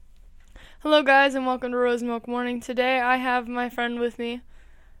Hello guys and welcome to Rose Milk Morning. Today I have my friend with me.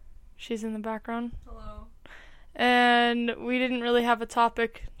 She's in the background. Hello. And we didn't really have a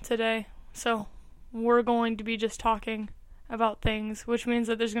topic today, so we're going to be just talking about things, which means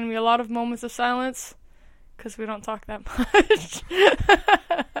that there's going to be a lot of moments of silence because we don't talk that much.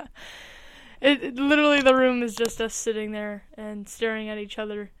 Literally the room is just us sitting there and staring at each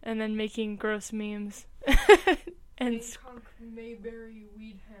other and then making gross memes. And Bangkok Mayberry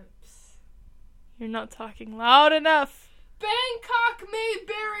Weed Hemps. You're not talking loud enough. Bangkok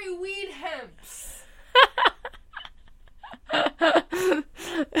Mayberry Weed Hemps.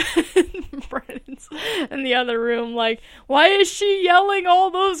 Brennan's in the other room like, why is she yelling all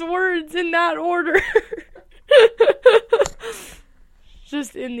those words in that order?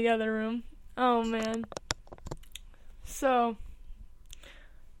 Just in the other room. Oh man. So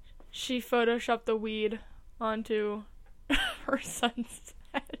she photoshopped the weed onto her son's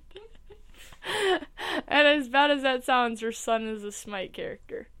head. And as bad as that sounds, her son is a Smite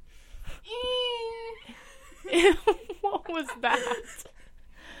character. What was that?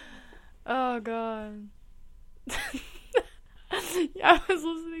 Oh god. I was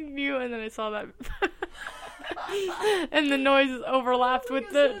listening to you and then I saw that. And the noises overlapped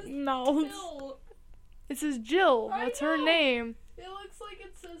with the mouths. Till. It says Jill. That's her name. It looks like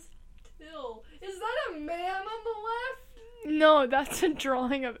it says Till. Is that a man on the left? No, that's a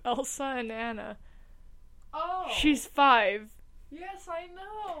drawing of Elsa and Anna. Oh. She's 5. Yes, I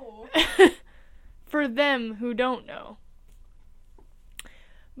know. For them who don't know.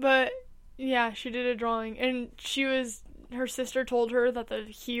 But, yeah, she did a drawing. And her sister told her that the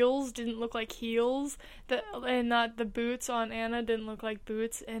heels didn't look like heels. And that the boots on Anna didn't look like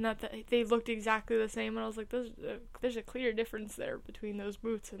boots. And that they looked exactly the same. And I was like, there's a clear difference there between those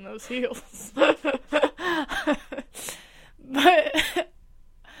boots and those heels. But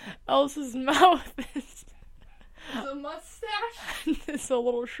Elsa's mouth is a mustache? it's a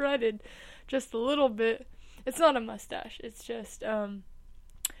little shredded. Just a little bit. It's not a mustache. It's just,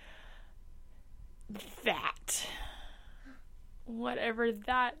 that. Whatever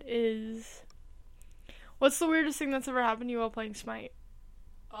that is. What's the weirdest thing that's ever happened to you while playing Smite?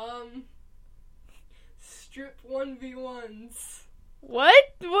 Strip 1v1s. What?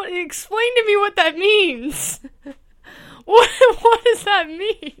 Explain to me what that means. What does that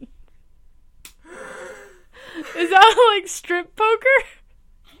mean? Is that like strip poker?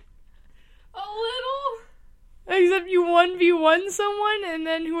 A little. Except you 1v1 someone and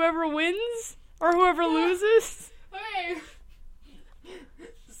then whoever wins? Or whoever loses? Okay.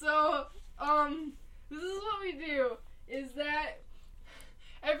 So, this is what we do, is that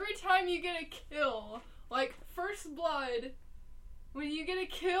every time you get a kill, like first blood, when you get a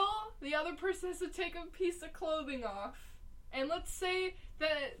kill, the other person has to take a piece of clothing off. And let's say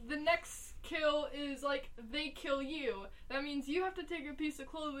that the next kill is like they kill you. That means you have to take a piece of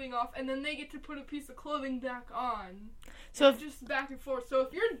clothing off and then they get to put a piece of clothing back on. So it's just back and forth. So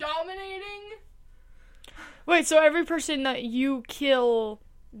if you're dominating... Wait, so every person that you kill,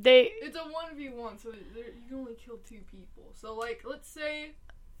 it's a 1v1, so you can only kill 2 people. So like, let's say...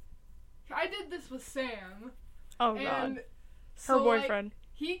 I did this with Sam. Oh god. Her so, boyfriend. Like,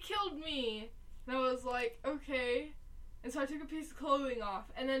 he killed me, and I was like, okay... And so I took a piece of clothing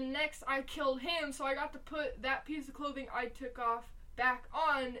off. And then next I killed him, so I got to put that piece of clothing I took off back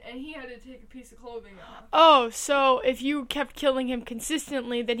on, and he had to take a piece of clothing off. Oh, so if you kept killing him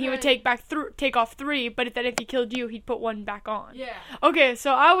consistently, then he would take off 3, but then if he killed you, he'd put 1 back on. Yeah. Okay,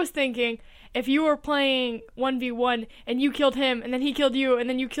 so I was thinking, if you were playing 1v1, and you killed him, and then he killed you, and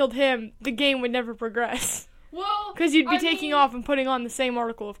then you killed him, the game would never progress. Well, because you'd be taking off and putting on the same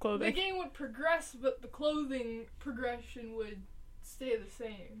article of clothing. The game would progress, but the clothing progression would stay the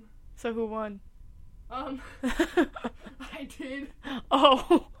same. So who won? I did.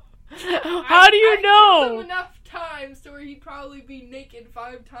 Oh. How do you know? I killed him enough times to where he'd probably be naked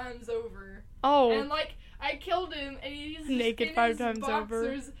 5 times over. Oh. And like, I killed him and he's naked 5 times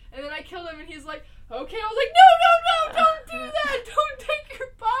over. And then I killed him and he's like, okay. I was like, no, don't do that. Don't take your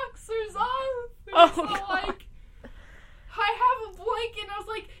boxers off. And oh, so, like, I have a blanket, and I was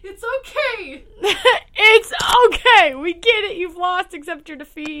like, it's okay. It's okay. We get it. You've lost, accept your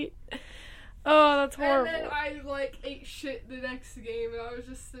defeat. Oh, that's horrible. And then I, like, ate shit the next game, and I was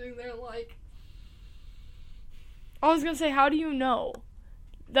just sitting there like... I was gonna say, how do you know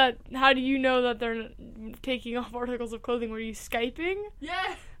that they're taking off articles of clothing? Were you Skyping?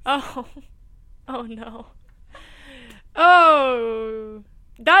 Yes. Oh. Oh, no. Oh...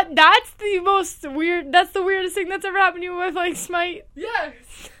 That's the weirdest thing that's ever happened to you with, like, Smite? Yes!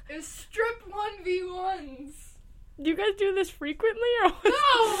 It's strip 1v1s. Do you guys do this frequently, or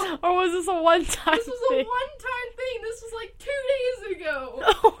no! or was this a one-time This was a thing? one-time thing. This was like 2 days ago.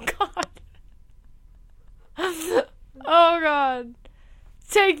 Oh, God. Oh, God.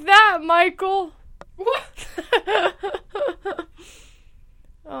 Take that, Michael. What?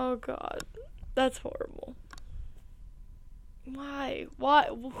 Oh, God. That's horrible. Why? Why?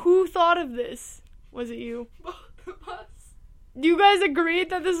 Who thought of this? Was it you? Both of us. You guys agreed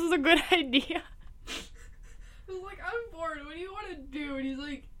that this was a good idea? I was like, I'm bored. What do you want to do? And he's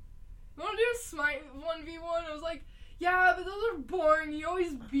like, you want to do a Smite 1v1? I was like, yeah, but those are boring. You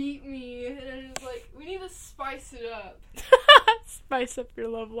always beat me. And I was like, we need to spice it up. Spice up your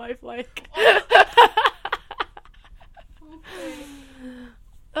love life, like. Okay.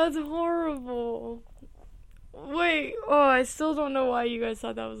 That's horrible. Wait, I still don't know why you guys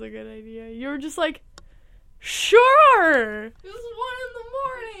thought that was a good idea. You were just like, sure! It was 1 in the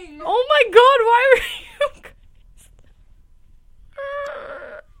morning. Oh my God, why were you guys...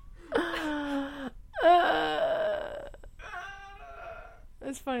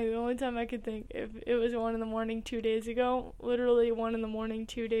 It's funny, the only time I could think, if it was 1 in the morning 2 days ago, literally 1 in the morning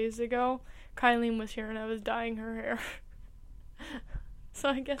 2 days ago, Kylie was here and I was dyeing her hair. So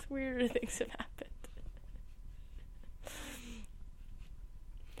I guess weirder things have happened.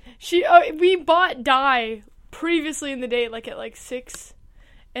 We bought dye previously in the day, like at 6,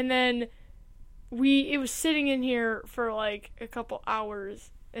 and then it was sitting in here for like a couple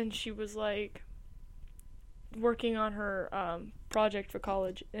hours, and she was like working on her project for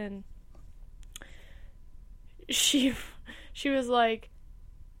college, and she was like,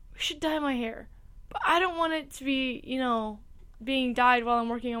 we should dye my hair, but I don't want it to be, being dyed while I'm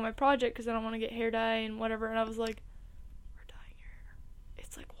working on my project because I don't want to get hair dye and whatever. And I was like, we're dyeing your hair.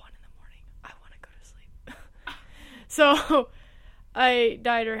 It's like 1 in the morning. I want to go to sleep. So I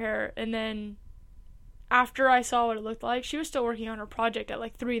dyed her hair, and then after I saw what it looked like, she was still working on her project at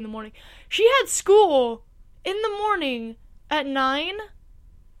like 3 in the morning. She had school in the morning at 9,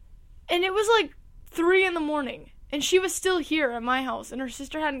 and it was like 3 in the morning, and she was still here at my house, and her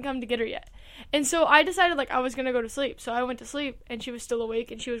sister hadn't come to get her yet. And so I decided, like, I was going to go to sleep. So I went to sleep, and she was still awake,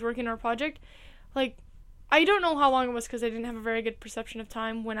 and she was working on her project. Like, I don't know how long it was because I didn't have a very good perception of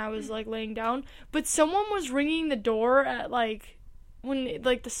time when I was, like, laying down. But someone was ringing the door at, like, when,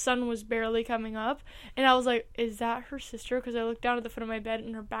 like, the sun was barely coming up. And I was like, is that her sister? Because I looked down at the foot of my bed,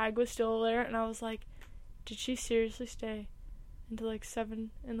 and her bag was still there. And I was like, did she seriously stay until, like, 7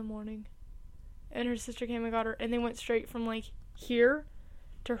 in the morning? And her sister came and got her, and they went straight from, like, here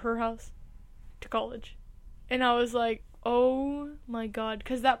to her house to college. And I was like, oh my God,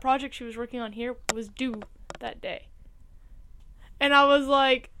 because that project she was working on here was due that day. And I was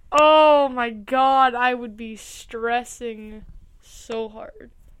like, oh my God, I would be stressing so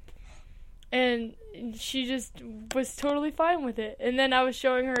hard. And she just was totally fine with it. And then I was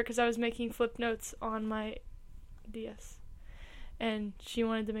showing her, because I was making flip notes on my DS, and she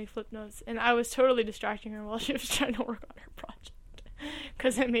wanted to make flip notes, and I was totally distracting her while she was trying to work on her project.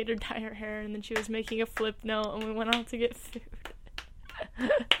 Because I made her dye her hair, and then she was making a flip note, and we went out to get food.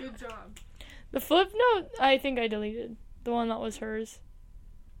 Good job. The flip note, I think I deleted. The one that was hers.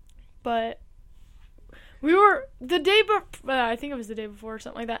 But we were, the day before, I think it was the day before or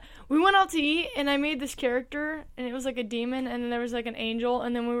something like that, we went out to eat, and I made this character, and it was like a demon, and then there was like an angel,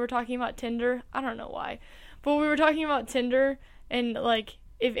 and then we were talking about Tinder. I don't know why. But we were talking about Tinder, and like,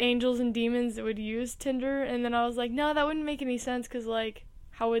 if angels and demons would use Tinder, and then I was like, no, that wouldn't make any sense, because, like,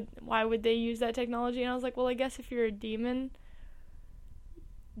 why would they use that technology? And I was like, well, I guess if you're a demon,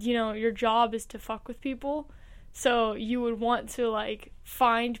 your job is to fuck with people, so you would want to, like,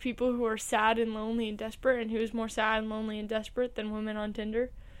 find people who are sad and lonely and desperate, and who's more sad and lonely and desperate than women on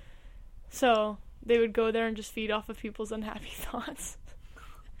Tinder. So they would go there and just feed off of people's unhappy thoughts.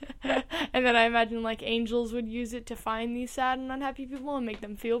 And then I imagine, like, angels would use it to find these sad and unhappy people and make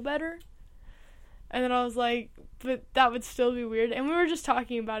them feel better. And then I was like, but that would still be weird. And we were just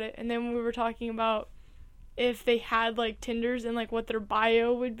talking about it. And then we were talking about if they had, like, Tinders and, like, what their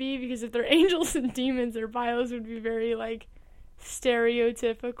bio would be. Because if they're angels and demons, their bios would be very, like,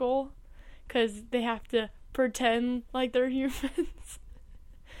 stereotypical. Because they have to pretend like they're humans.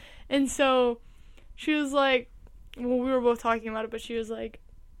 And so she was like, well, we were both talking about it, but she was like,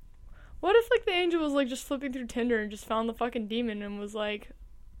 what if, like, the angel was, like, just flipping through Tinder and just found the fucking demon and was like,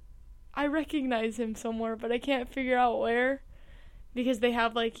 I recognize him somewhere, but I can't figure out where, because they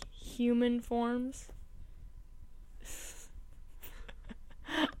have, like, human forms.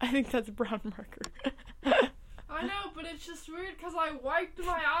 I think that's brown marker. I know, but it's just weird because I wiped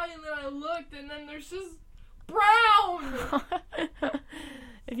my eye and then I looked and then there's just brown!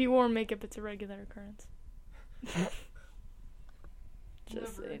 If you wore makeup, it's a regular occurrence.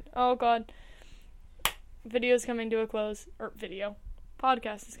 Just Never. saying. Oh god. Video's coming to a close. Or video.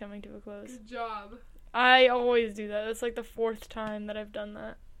 Podcast is coming to a close. Good job. I always do that. It's like the 4th time that I've done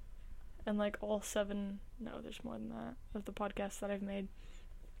that. And like all 7, no, there's more than that, of the podcasts that I've made.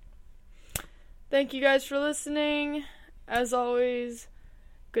 Thank you guys for listening. As always,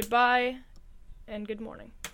 goodbye and good morning.